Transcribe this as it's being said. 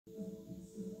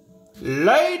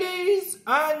Ladies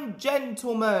and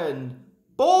gentlemen,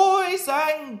 boys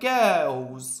and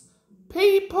girls,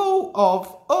 people of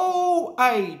all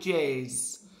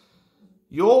ages,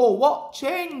 you're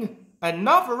watching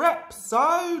another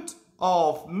episode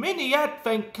of Mini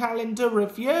Advent Calendar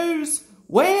Reviews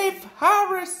with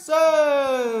Harrison.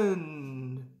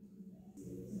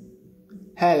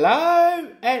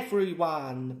 Hello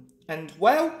everyone and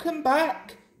welcome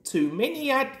back to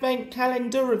Mini Advent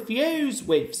Calendar Reviews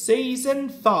with Season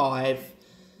 5.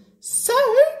 So,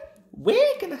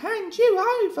 we're going to hand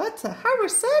you over to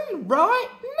Harrison right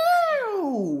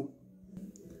now.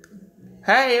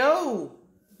 Hey all,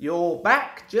 you're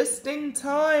back just in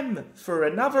time for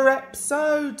another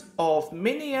episode of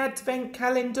Mini Advent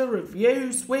Calendar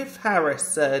Reviews with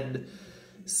Harrison.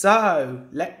 So,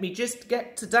 let me just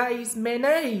get today's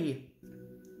mini.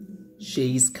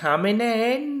 She's coming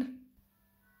in.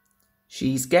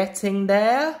 She's getting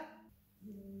there.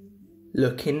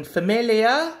 Looking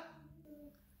familiar.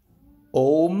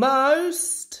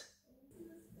 Almost.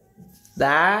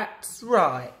 That's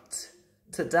right.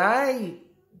 Today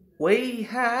we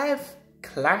have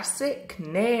Classic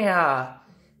Nia.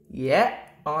 Yep,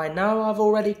 I know I've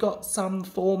already got some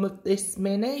form of this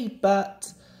mini,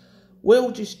 but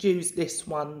we'll just use this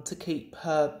one to keep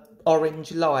her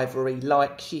orange livery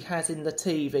like she has in the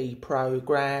TV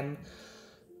programme.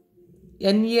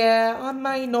 And yeah, I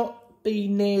may not be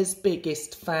Nia's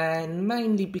biggest fan,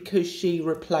 mainly because she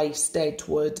replaced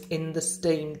Edward in the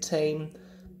Steam team.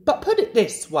 But put it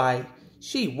this way,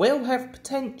 she will have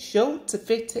potential to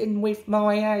fit in with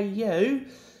my AU.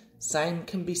 Same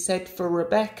can be said for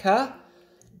Rebecca.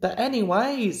 But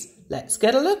anyways, let's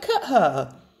get a look at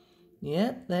her.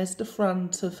 Yep, there's the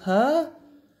front of her.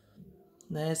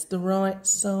 There's the right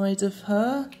side of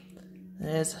her.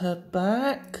 There's her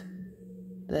back.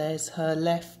 There's her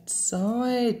left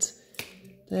side.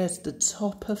 There's the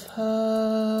top of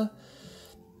her.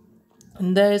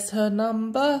 And there's her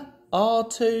number,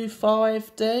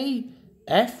 R25D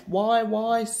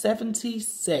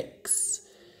FYY76.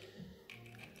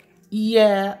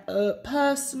 Yeah,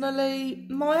 personally,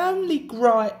 my only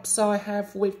gripes I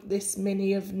have with this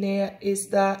mini of Nia is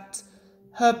that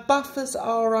her buffers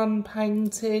are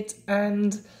unpainted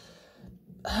and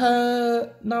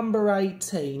her number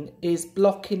 18 is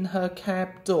blocking her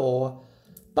cab door.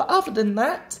 But other than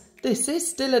that, this is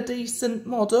still a decent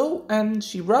model and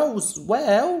she rolls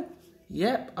well.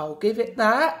 Yep, I'll give it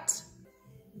that.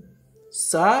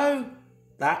 So,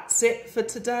 that's it for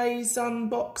today's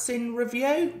unboxing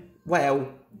review.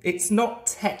 Well, it's not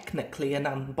technically an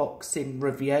unboxing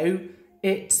review.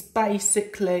 It's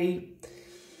basically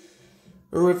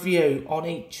a review on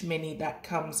each mini that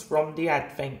comes from the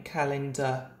Advent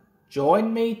calendar.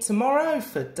 Join me tomorrow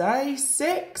for day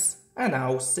 6 and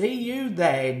I'll see you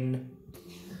then.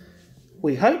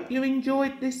 We hope you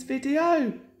enjoyed this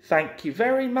video. Thank you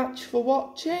very much for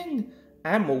watching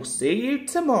and we'll see you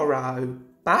tomorrow.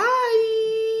 Bye!